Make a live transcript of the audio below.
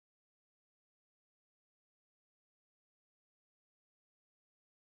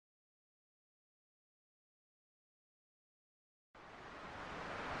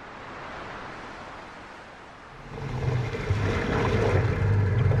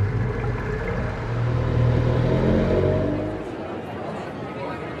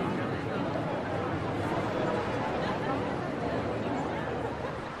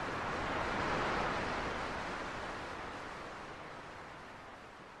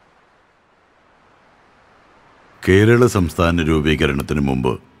കേരള സംസ്ഥാന രൂപീകരണത്തിന്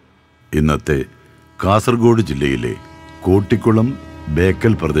മുമ്പ് ഇന്നത്തെ കാസർഗോഡ് ജില്ലയിലെ കോട്ടിക്കുളം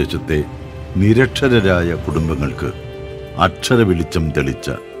ബേക്കൽ പ്രദേശത്തെ നിരക്ഷരരായ കുടുംബങ്ങൾക്ക് അക്ഷര വെളിച്ചം തെളിച്ച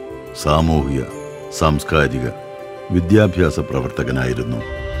സാമൂഹിക സാംസ്കാരിക വിദ്യാഭ്യാസ പ്രവർത്തകനായിരുന്നു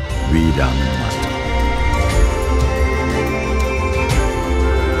വി രാമൻ മാസ്റ്റർ.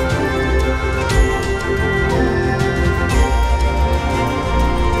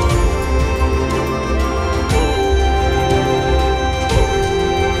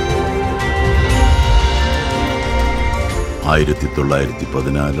 ആയിരത്തി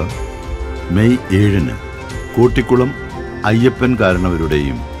 1914 മെയ് 7 കോട്ടിക്കുളം അയ്യപ്പൻ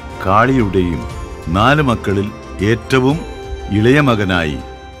കാരണവരുടെയും കാളിയുടെയും 4 മക്കളിൽ ഏറ്റവും ഇളയ മകനായി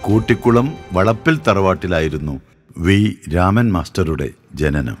കോട്ടിക്കുളം വളപ്പിൽ തറവാട്ടിലായിരുന്നു വി രാമൻ മാസ്റ്ററുടെ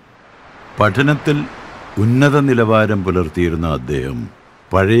ജനനം. പഠനത്തിൽ ഉന്നത നിലവാരം പുലർത്തിയിരുന്ന അദ്ദേഹം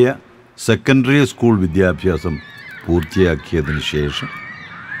പഴയ സെക്കൻഡറി സ്കൂൾ വിദ്യാഭ്യാസം പൂർത്തിയാക്കിയതിനു ശേഷം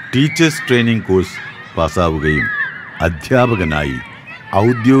ടീച്ചേഴ്സ് ട്രെയിനിങ് കോഴ്സ് പാസ്സാവുകയും അധ്യാപകനായി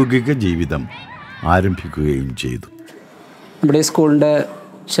ഔദ്യോഗിക ജീവിതം ആരംഭിക്കുകയും ചെയ്തു. നമ്മുടെ സ്കൂളിൻ്റെ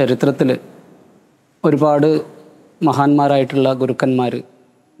ചരിത്രത്തിൽ ഒരുപാട് മഹാന്മാരായിട്ടുള്ള ഗുരുക്കന്മാർ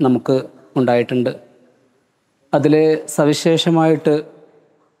നമുക്ക് ഉണ്ടായിട്ടുണ്ട്. അതിൽ സവിശേഷമായിട്ട്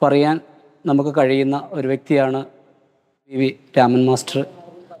പറയാൻ നമുക്ക് കഴിയുന്ന ഒരു വ്യക്തിയാണ് വി രാമൻ മാസ്റ്റർ.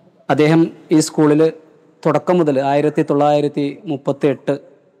 അദ്ദേഹം ഈ സ്കൂളിൽ തുടക്കം മുതൽ 1938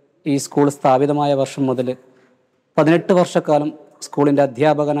 ഈ സ്കൂൾ സ്ഥാപിതമായ വർഷം മുതൽ 18 വർഷക്കാലം സ്കൂളിൻ്റെ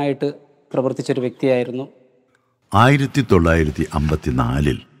അധ്യാപകനായിട്ട് പ്രവർത്തിച്ചൊരു വ്യക്തിയായിരുന്നു.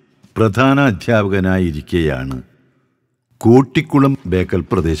 1954 പ്രധാന അധ്യാപകനായിരിക്കെയാണ് കോട്ടിക്കുളം ബേക്കൽ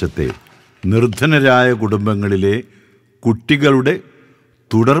പ്രദേശത്തെ നിർധനരായ കുടുംബങ്ങളിലെ കുട്ടികളുടെ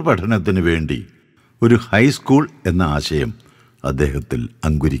തുടർ പഠനത്തിന് വേണ്ടി ഒരു ഹൈസ്കൂൾ എന്ന ആശയം അദ്ദേഹത്തിൽ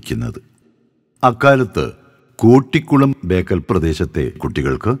അങ്കുരിക്കുന്നത്. അക്കാലത്ത് കോട്ടിക്കുളം ബേക്കൽ പ്രദേശത്തെ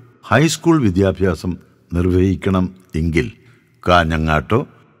കുട്ടികൾക്ക് ഹൈസ്കൂൾ വിദ്യാഭ്യാസം നിർവഹിക്കണം എങ്കിൽ കാഞ്ഞങ്ങാട്ടോ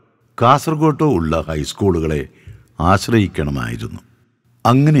കാസർഗോട്ടോ ഉള്ള ഹൈസ്കൂളുകളെ ആശ്രയിക്കണമായിരുന്നു.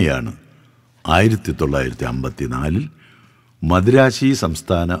 അങ്ങനെയാണ് 1954 മദ്രാശി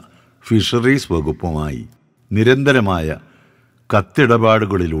സംസ്ഥാന ഫിഷറീസ് വകുപ്പുമായി നിരന്തരമായ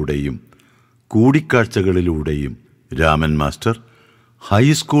കത്തിടപാടുകളിലൂടെയും കൂടിക്കാഴ്ചകളിലൂടെയും രാമൻ മാസ്റ്റർ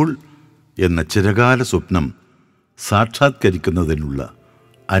ഹൈസ്കൂൾ എന്ന ചിരകാല സ്വപ്നം സാക്ഷാത്കരിക്കുന്നതിനുള്ള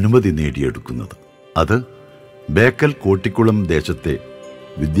അനുമതി നേടിയെടുക്കുന്നത്. അത് ബേക്കൽ കോട്ടിക്കുളം ദേശത്തെ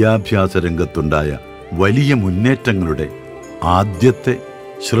വിദ്യാഭ്യാസ രംഗത്തുണ്ടായ വലിയ മുന്നേറ്റങ്ങളുടെ ആദ്യത്തെ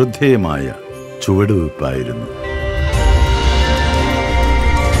ശ്രദ്ധേയമായ ചുവടുവയ്പ്പായിരുന്നു.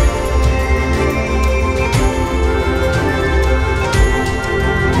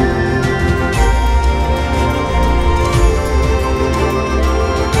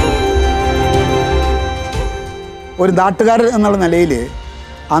 ഒരു നാട്ടുകാരൻ എന്നുള്ള നിലയിൽ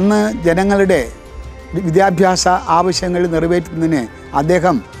അന്ന് ജനങ്ങളുടെ വിദ്യാഭ്യാസ ആവശ്യങ്ങൾ നിറവേറ്റുന്നതിന്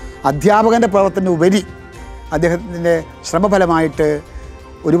അദ്ദേഹം അധ്യാപകൻ്റെ പ്രവർത്തനം ഉപരി അദ്ദേഹത്തിൻ്റെ ശ്രമഫലമായിട്ട്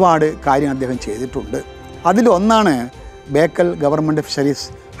ഒരുപാട് കാര്യം അദ്ദേഹം ചെയ്തിട്ടുണ്ട്. അതിലൊന്നാണ് Bekal government fisheries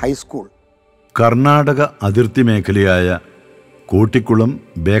high school. Karnataka അതിർത്തി മേഖലയായ കോട്ടിക്കുളം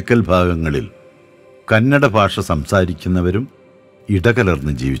ബേക്കൽ ഭാഗങ്ങളിൽ കന്നഡ ഭാഷ സംസാരിക്കുന്നവരും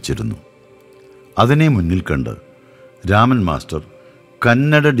ഇടകലർന്ന് ജീവിച്ചിരുന്നു. അതിനെ മുന്നിൽ കണ്ട് രാമൻ മാസ്റ്റർ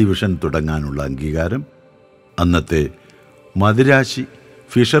കന്നഡ ഡിവിഷൻ തുടങ്ങാനുള്ള അംഗീകാരം അന്നത്തെ മദിരാശി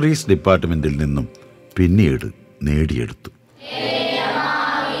ഫിഷറീസ് ഡിപ്പാർട്ട്മെൻറ്റിൽ നിന്നും പിന്നീട് നേടിയെടുത്തു.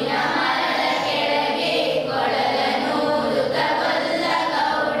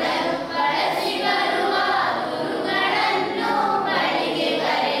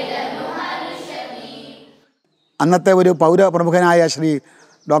 അന്നത്തെ ഒരു പൗരപ്രമുഖനായ ശ്രീ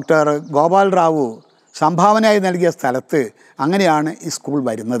ഡോക്ടർ ഗോപാൽ റാവു സംഭാവനയായി നൽകിയ സ്ഥലത്ത് അങ്ങനെയാണ് ഈ സ്കൂൾ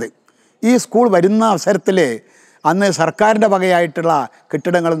വരുന്നത്. ഈ സ്കൂൾ വരുന്ന അവസരത്തിൽ അന്ന് സർക്കാരിൻ്റെ വകയായിട്ടുള്ള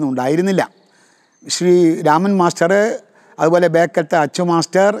കെട്ടിടങ്ങളൊന്നും ഉണ്ടായിരുന്നില്ല. ശ്രീ രാമൻ മാസ്റ്റർ, അതുപോലെ ബേക്കലത്തെ അച്ചു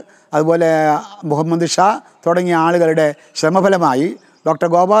മാസ്റ്റർ, അതുപോലെ മുഹമ്മദ് ഷാ തുടങ്ങിയ ആളുകളുടെ ശ്രമഫലമായി ഡോക്ടർ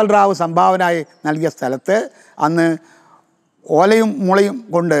ഗോപാൽ റാവു സംഭാവനയായി നൽകിയ സ്ഥലത്ത് അന്ന് ഓലയും മുളയും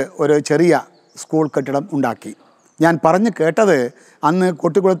കൊണ്ട് ഒരു ചെറിയ സ്കൂൾ കെട്ടിടം ഉണ്ടാക്കി. ഞാൻ പറഞ്ഞു കേട്ടത് അന്ന്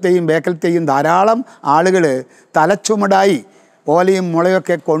കോട്ടിക്കുളത്തെയും ബേക്കലത്തെയും ധാരാളം ആളുകൾ തലച്ചുമടായി ഓലയും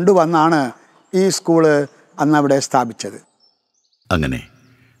മുളയൊക്കെ കൊണ്ടുവന്നാണ് ഈ സ്കൂള് അന്ന് അവിടെ സ്ഥാപിച്ചത്. അങ്ങനെ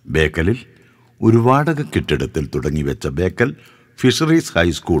ബേക്കലിൽ ഒരു വാടക കെട്ടിടത്തിൽ തുടങ്ങിവെച്ച ബേക്കൽ ഫിഷറീസ്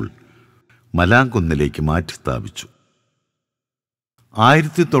ഹൈസ്കൂൾ മലാങ്കുന്നിലേക്ക് മാറ്റി സ്ഥാപിച്ചു.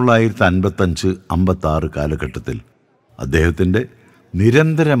 1955-56 കാലഘട്ടത്തിൽ അദ്ദേഹത്തിൻ്റെ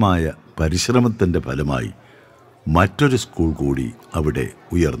നിരന്തരമായ പരിശ്രമത്തിൻ്റെ ഫലമായി മറ്റൊരു സ്കൂൾ കൂടി അവിടെ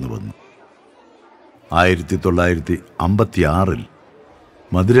ഉയർന്നു വന്നു. 1956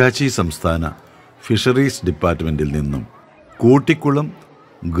 മദുരാശി സംസ്ഥാന ഫിഷറീസ് ഡിപ്പാർട്ട്മെൻറ്റിൽ നിന്നും കൂട്ടിക്കുളം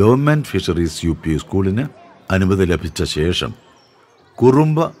ഗവൺമെൻറ് ഫിഷറീസ് UP സ്കൂളിന് അനുമതി ലഭിച്ച ശേഷം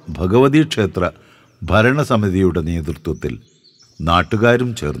കുറുമ്പ ഭഗവതി ക്ഷേത്ര ഭരണസമിതിയുടെ നേതൃത്വത്തിൽ നാട്ടുകാരും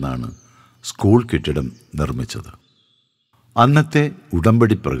ചേർന്നാണ് സ്കൂൾ കെട്ടിടം നിർമ്മിച്ചത്. അന്നത്തെ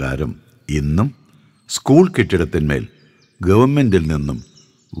ഉടമ്പടി പ്രകാരം ഇന്നും സ്കൂൾ കെട്ടിടത്തിന്മേൽ ഗവൺമെൻറ്റിൽ നിന്നും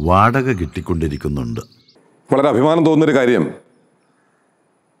വാടക കിട്ടിക്കൊണ്ടിരിക്കുന്നുണ്ട്. വളരെ അഭിമാനം തോന്നുന്നൊരു കാര്യം,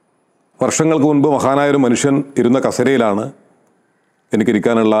 വർഷങ്ങൾക്ക് മുൻപ് മഹാനായൊരു മനുഷ്യൻ ഇരുന്ന കസേരയിലാണ്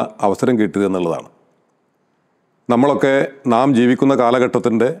എനിക്കിരിക്കാനുള്ള അവസരം കിട്ടിയത് എന്നുള്ളതാണ്. നമ്മളൊക്കെ നാം ജീവിക്കുന്ന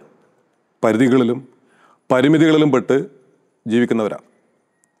കാലഘട്ടത്തിൻ്റെ പരിധികളിലും പരിമിതികളിലും പെട്ട് ജീവിക്കുന്നവരാണ്.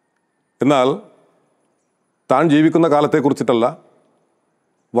 എന്നാൽ താൻ ജീവിക്കുന്ന കാലത്തെക്കുറിച്ചിട്ടല്ല,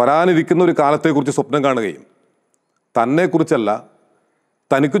 വരാനിരിക്കുന്ന ഒരു കാലത്തെക്കുറിച്ച് സ്വപ്നം കാണുകയും തന്നെക്കുറിച്ചല്ല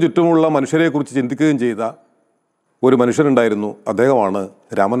തനിക്ക് ചുറ്റുമുള്ള മനുഷ്യരെക്കുറിച്ച് ചിന്തിക്കുകയും ചെയ്ത ഒരു മനുഷ്യനുണ്ടായിരുന്നു. അദ്ദേഹമാണ്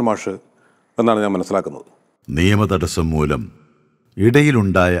രാമൻ മാഷ് എന്നാണ് ഞാൻ മനസ്സിലാക്കുന്നത്. നിയമതടസ്സം മൂലം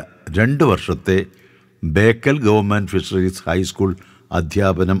ഇടയിലുണ്ടായ 2 വർഷത്തെ ബേക്കൽ ഗവൺമെൻറ് ഫിഷറീസ് ഹൈസ്കൂൾ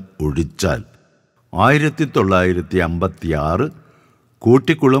അധ്യാപനം ഒഴിച്ചാൽ 1956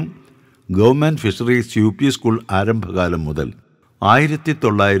 കൂട്ടിക്കുളം ഗവൺമെൻറ് ഫിഷറീസ് UP സ്കൂൾ ആരംഭകാലം മുതൽ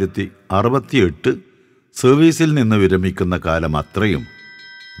 1968 സർവീസിൽ നിന്ന് വിരമിക്കുന്ന കാലം അത്രയും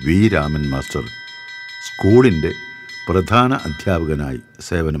വി രാമൻ മാസ്റ്റർ സ്കൂളിൻ്റെ പ്രധാന അധ്യാപകനായി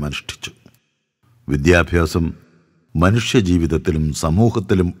സേവനമനുഷ്ഠിച്ചു. വിദ്യാഭ്യാസം മനുഷ്യജീവിതത്തിലും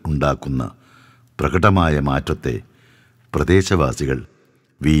സമൂഹത്തിലും ഉണ്ടാക്കുന്ന പ്രകടമായ മാറ്റത്തെ പ്രദേശവാസികൾ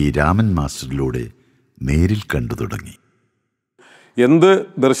വി രാമൻ മാസ്റ്ററിലൂടെ നേരിൽ കണ്ടു തുടങ്ങി. എന്ത്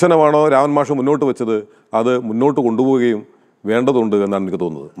ദർശനമാണോ രാമൻ മാഷ് മുന്നോട്ട് വെച്ചത് അത് മുന്നോട്ട് കൊണ്ടുപോവുകയും വേണ്ടതുണ്ട് എന്നാണ് എനിക്ക്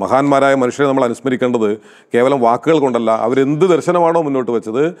തോന്നുന്നത്. മഹാന്മാരായ മനുഷ്യരെ നമ്മൾ അനുസ്മരിക്കേണ്ടത് കേവലം വാക്കുകൾ കൊണ്ടല്ല, അവരെന്ത് ദർശനമാണോ മുന്നോട്ട്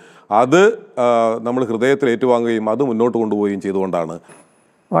വെച്ചത് അത് നമ്മൾ ഹൃദയത്തിൽ ഏറ്റുവാങ്ങുകയും അത് മുന്നോട്ട് കൊണ്ടുപോവുകയും ചെയ്തുകൊണ്ടാണ്.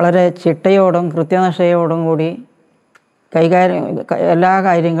 വളരെ ചിട്ടയോടും കൃത്യനിഷ്ഠയോടും കൂടി എല്ലാ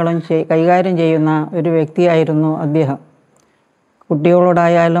കാര്യങ്ങളും കൈകാര്യം ചെയ്യുന്ന ഒരു വ്യക്തിയായിരുന്നു അദ്ദേഹം.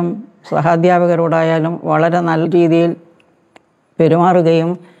 കുട്ടികളോടായാലും സഹാധ്യാപകരോടായാലും വളരെ നല്ല രീതിയിൽ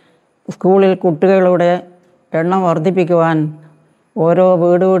പെരുമാറുകയും സ്കൂളിൽ കുട്ടികളുടെ എണ്ണം വർദ്ധിപ്പിക്കുവാൻ ഓരോ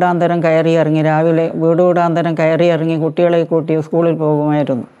വീടാന്തരം കയറിയിറങ്ങി, രാവിലെ വീടാന്തരം കയറിയിറങ്ങി കുട്ടികളെ കൂട്ടി സ്കൂളിൽ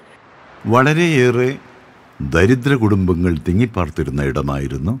പോകുമായിരുന്നു. വളരെയേറെ ദരിദ്ര കുടുംബങ്ങൾ തിങ്ങിപ്പാർത്തിരുന്ന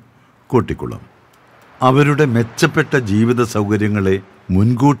ഇടമായിരുന്നു കൂട്ടിക്കുളം. അവരുടെ മെച്ചപ്പെട്ട ജീവിത സൗകര്യങ്ങളെ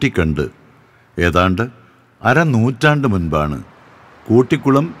മുൻകൂട്ടി കണ്ട് ഏതാണ്ട് 1/2 നൂറ്റാണ്ട് മുൻപാണ്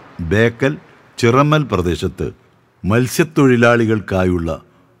കൂട്ടിക്കുളം ബേക്കൽ ചിറമ്മൽ പ്രദേശത്ത് മത്സ്യത്തൊഴിലാളികൾക്കായുള്ള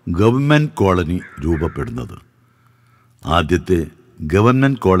ഗവൺമെൻറ് കോളനി രൂപപ്പെടുന്നത്. ആദ്യത്തെ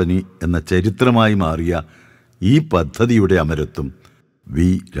ഗവൺമെൻറ് കോളനി എന്ന ചരിത്രമായി മാറിയ ഈ പദ്ധതിയുടെ അമരത്വം വി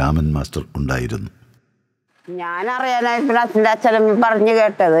രാമൻ മാസ്റ്റർ ഉണ്ടായിരുന്നു. ഞാനറിയാനായി അച്ഛൻ്റെ അച്ഛനും പറഞ്ഞു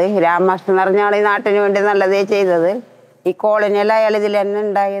കേട്ടത്, രാമമാസ്റ്റർ എന്ന് പറഞ്ഞ ആൾ ഈ നാട്ടിന് വേണ്ടി നല്ലതേ ചെയ്തത്, ഈ കോളനിയിൽ അയാൾ ഇതിൽ തന്നെ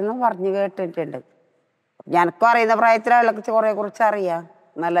ഉണ്ടായെന്ന് പറഞ്ഞു കേട്ടിട്ടുണ്ട്. ഞാനൊക്കെ അറിയുന്ന പ്രായത്തിൽ അയാളെ കുറേ കുറിച്ച് അറിയാം.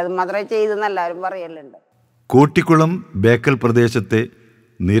 നല്ലത് മാത്രമേ ചെയ്തെന്ന് എല്ലാവരും പറയലുണ്ട്. കൂട്ടിക്കുളം ബേക്കൽ പ്രദേശത്തെ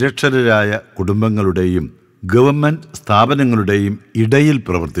നിരക്ഷരരായ കുടുംബങ്ങളുടെയും ഗവൺമെൻറ് സ്ഥാപനങ്ങളുടെയും ഇടയിൽ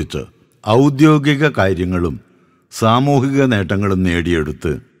പ്രവർത്തിച്ച് ഔദ്യോഗിക കാര്യങ്ങളും സാമൂഹിക നേട്ടങ്ങളും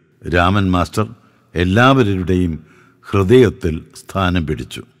നേടിയെടുത്ത് രാമൻ മാസ്റ്റർ എല്ലാവരുടെയും ഹൃദയത്തിൽ സ്ഥാനം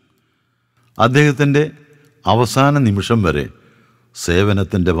പിടിച്ചു. അദ്ദേഹത്തിൻ്റെ അവസാന നിമിഷം വരെ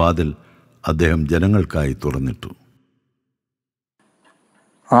സേവനത്തിൻ്റെ വാതിൽ അദ്ദേഹം ജനങ്ങൾക്കായി തുറന്നിട്ടു.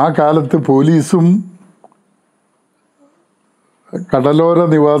 ആ കാലത്ത് പോലീസും കടലോര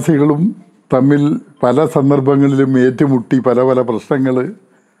നിവാസികളും തമ്മിൽ പല സന്ദർഭങ്ങളിലും ഏറ്റുമുട്ടി പല പല പ്രശ്നങ്ങൾ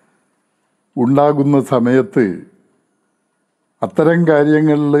ഉണ്ടാകുന്ന സമയത്ത് അത്തരം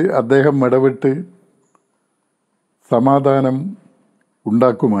കാര്യങ്ങളിൽ അദ്ദേഹം ഇടപെട്ട് സമാധാനം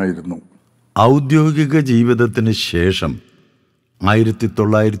ഉണ്ടാക്കുമായിരുന്നു. ഔദ്യോഗിക ജീവിതത്തിന് ശേഷം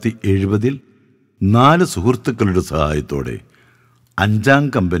 1970 4 സുഹൃത്തുക്കളുടെ സഹായത്തോടെ 5-ാം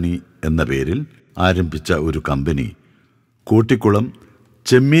കമ്പനി എന്ന പേരിൽ ആരംഭിച്ച ഒരു കമ്പനി കൂട്ടിക്കുളം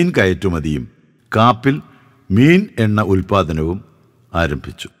ചെമ്മീൻ കയറ്റുമതിയും കാപ്പിൽ മീൻ എണ്ണ ഉൽപ്പാദനവും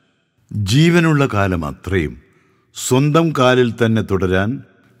ആരംഭിച്ചു. ജീവനുള്ള കാലം അത്രയും സ്വന്തം കാലിൽ തന്നെ തുടരാൻ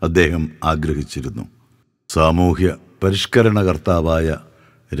അദ്ദേഹം ആഗ്രഹിച്ചിരുന്നു. സാമൂഹ്യ പരിഷ്കരണകർത്താവായ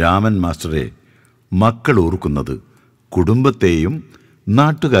രാമൻ മാസ്റ്ററെ മക്കൾ ഓർക്കുന്നത് കുടുംബത്തെയും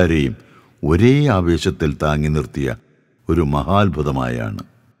നാട്ടുകാരെയും ഒരേ ആവേശത്തിൽ താങ്ങി നിർത്തിയ ഒരു മഹാത്ഭുതമായാണ്.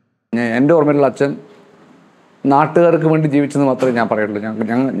 എൻ്റെ ഓർമ്മയിലുള്ള അച്ഛൻ നാട്ടുകാർക്ക് വേണ്ടി ജീവിച്ചെന്ന് മാത്രമേ ഞാൻ പറയുള്ളൂ.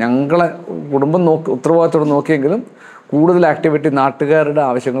 ഞങ്ങളെ കുടുംബം ഉത്തരവാദിത്തോടെ നോക്കിയെങ്കിലും കൂടുതൽ ആക്ടിവിറ്റി നാട്ടുകാരുടെ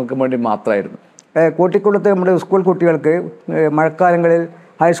ആവശ്യങ്ങൾക്ക് വേണ്ടി മാത്രമായിരുന്നു. കൂട്ടിക്കുളത്ത് നമ്മുടെ സ്കൂൾ കുട്ടികൾക്ക് മഴക്കാലങ്ങളിൽ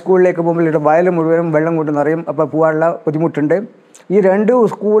ഹൈസ്കൂളിലേക്ക് പോകുമ്പോൾ ഇവിടെ വയൽ മുഴുവനും വെള്ളം കൊണ്ട് നിറയും. അപ്പോൾ പോകാനുള്ള ബുദ്ധിമുട്ടുണ്ട്. ഈ 2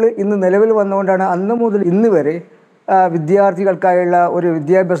 സ്കൂൾ ഇന്ന് നിലവിൽ വന്നുകൊണ്ടാണ് അന്ന് മുതൽ ഇന്ന് വരെ വിദ്യാർത്ഥികൾക്കായുള്ള ഒരു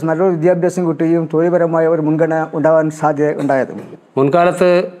വിദ്യാഭ്യാസം, നല്ലൊരു വിദ്യാഭ്യാസം കിട്ടുകയും തൊഴിൽപരമായ ഒരു മുൻഗണന ഉണ്ടാകാൻ സാധ്യത ഉണ്ടായത്. മുൻകാലത്ത്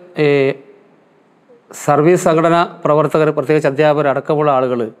ഈ സർവീസ് സംഘടന പ്രവർത്തകർ, പ്രത്യേകിച്ച് അധ്യാപകർ അടക്കമുള്ള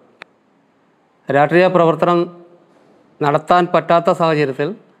ആളുകൾ രാഷ്ട്രീയ പ്രവർത്തനം നടത്താൻ പറ്റാത്ത സാഹചര്യത്തിൽ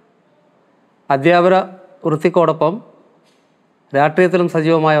അധ്യാപന വൃത്തിക്കോടൊപ്പം രാഷ്ട്രീയത്തിലും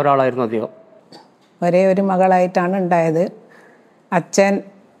സജീവമായ ഒരാളായിരുന്നു അദ്ദേഹം. ഒരേ ഒരു മകളായിട്ടാണ് ഉണ്ടായത്. അച്ഛൻ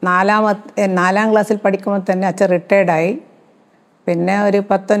 4ാം ക്ലാസ്സിൽ പഠിക്കുമ്പോൾ തന്നെ അച്ഛൻ റിട്ടയർഡായി. പിന്നെ ഒരു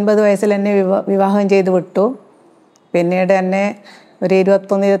 19 വയസ്സിൽ എന്നെ വിവാഹം ചെയ്ത് വിട്ടു. പിന്നീട് എന്നെ ഒരു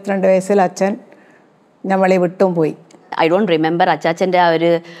 21-22 വയസ്സിൽ അച്ഛൻ നമ്മളെ വിട്ടും പോയി. ഐ ഡോണ്ട് റിമെമ്പർ അച്ചാച്ചൻ്റെ ആ ഒരു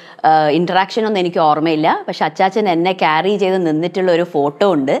ഇൻട്രാക്ഷൻ ഒന്നും എനിക്ക് ഓർമ്മയില്ല. പക്ഷെ അച്ചാച്ചൻ എന്നെ ക്യാരി ചെയ്ത് നിന്നിട്ടുള്ള ഒരു ഫോട്ടോ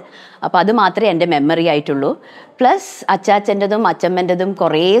ഉണ്ട്. അപ്പോൾ അത് മാത്രമേ എൻ്റെ മെമ്മറി ആയിട്ടുള്ളൂ. പ്ലസ് അച്ചാച്ചൻ്റെതും അച്ചമ്മൻ്റെതും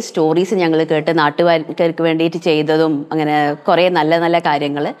കുറേ സ്റ്റോറീസ് ഞങ്ങൾ കേട്ട് നാട്ടുകാർക്ക് വേണ്ടിയിട്ട് ചെയ്തതും അങ്ങനെ കുറേ നല്ല നല്ല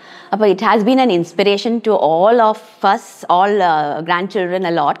കാര്യങ്ങൾ. അപ്പോൾ it has been an inspiration to all of ഫസ്, all grand children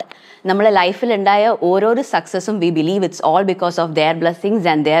a lot. നമ്മളെ ലൈഫിൽ ഉണ്ടായ ഓരോരോ സക്സസും we believe it's all because of their blessings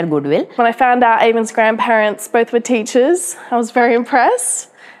and their goodwill. When I found out Avon's grandparents both were teachers, I was very impressed,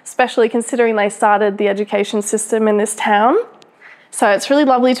 especially considering they started the education system in this town. So it's really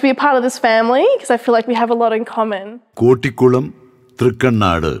lovely to be a part of this family because I feel like we have a lot in common. Kottikulam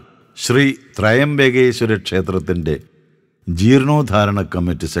Thrikkannad Shri Trimbakeshwar ക്ഷേത്രത്തിൻ്റെ ജീർണോദ്ധാരണ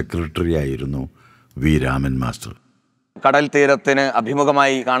committee secretary ആയിരുന്നു V Raman master. കടൽ തീരത്തിന്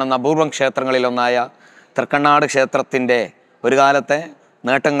അഭിമുഖമായി കാണുന്ന അപൂർവം ക്ഷേത്രങ്ങളിലൊന്നായ തൃക്കണ്ണാട് ക്ഷേത്രത്തിൻ്റെ ഒരു കാലത്തെ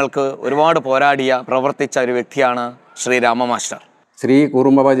നേട്ടങ്ങൾക്ക് ഒരുപാട് പോരാടിയ പ്രവർത്തിച്ച ഒരു വ്യക്തിയാണ് ശ്രീ രാമ മാസ്റ്റർ. ശ്രീ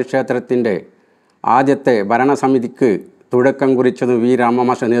കുറുമ്പബാജി ക്ഷേത്രത്തിൻ്റെ ആദ്യത്തെ ഭരണസമിതിക്ക് തുടക്കം കുറിച്ചത് വി രാമ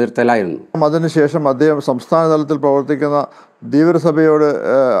മാസ്റ്റർ നേതൃത്വത്തിലായിരുന്നു. അതിനുശേഷം അദ്ദേഹം സംസ്ഥാന തലത്തിൽ പ്രവർത്തിക്കുന്ന ധീവരസഭയോട്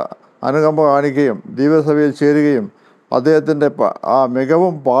അനുകമ്പ കാണിക്കുകയും ധീവരസഭയിൽ ചേരുകയും അദ്ദേഹത്തിൻ്റെ ആ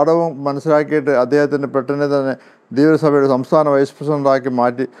മികവും പാഠവും മനസ്സിലാക്കിയിട്ട് അദ്ദേഹത്തിൻ്റെ പെട്ടെന്ന് തന്നെ ധീവരസഭയുടെ സംസ്ഥാന വൈസ് പ്രസിഡൻ്റാക്കി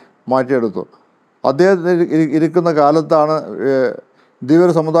മാറ്റിയെടുത്തു. അദ്ദേഹത്തിന് ഇരിക്കുന്ന കാലത്താണ് ധീവര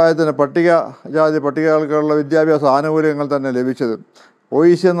സമുദായത്തിന് പട്ടികജാതി പട്ടികകൾക്കുള്ള വിദ്യാഭ്യാസ ആനുകൂല്യങ്ങൾ തന്നെ ലഭിച്ചത്.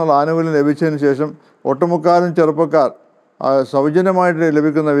 OEC എന്നുള്ള ആനുകൂല്യം ലഭിച്ചതിന് ശേഷം ഒട്ടുമുക്കാലും ചെറുപ്പക്കാർ സൗജന്യമായിട്ട്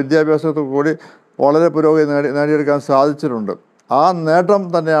ലഭിക്കുന്ന വിദ്യാഭ്യാസത്തിൽ കൂടി വളരെ പുരോഗതി നേടിയെടുക്കാൻ സാധിച്ചിട്ടുണ്ട്. ആ നേട്ടം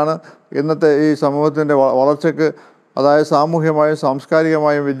തന്നെയാണ് ഇന്നത്തെ ഈ സമൂഹത്തിൻ്റെ വളർച്ചയ്ക്ക്, അതായത് സാമൂഹ്യമായും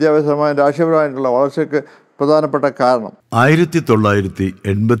സാംസ്കാരികമായും വിദ്യാഭ്യാസമായും രാഷ്ട്രീയപരമായിട്ടുള്ള വളർച്ചയ്ക്ക് പ്രധാനപ്പെട്ട കാരണം.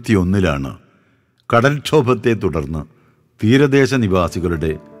 1981 കടൽക്ഷോഭത്തെ തുടർന്ന് തീരദേശ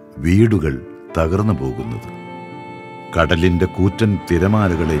നിവാസികളുടെ വീടുകൾ തകർന്നു പോകുന്നത്. കടലിൻ്റെ കൂറ്റൻ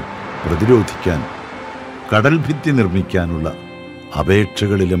തിരമാലകളെ പ്രതിരോധിക്കാൻ കടൽ ഭിത്തി നിർമ്മിക്കാനുള്ള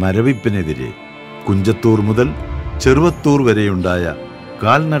അപേക്ഷകളിലെ മരവിപ്പിനെതിരെ കുഞ്ചത്തൂർ മുതൽ ചെറുവത്തൂർ വരെയുണ്ടായ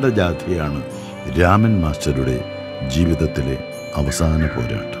കാൽനട ജാഥയാണ് രാമൻ മാസ്റ്ററുടെ ജീവിതത്തിലെ അവസാന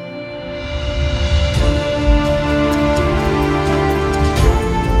പോരാട്ടം.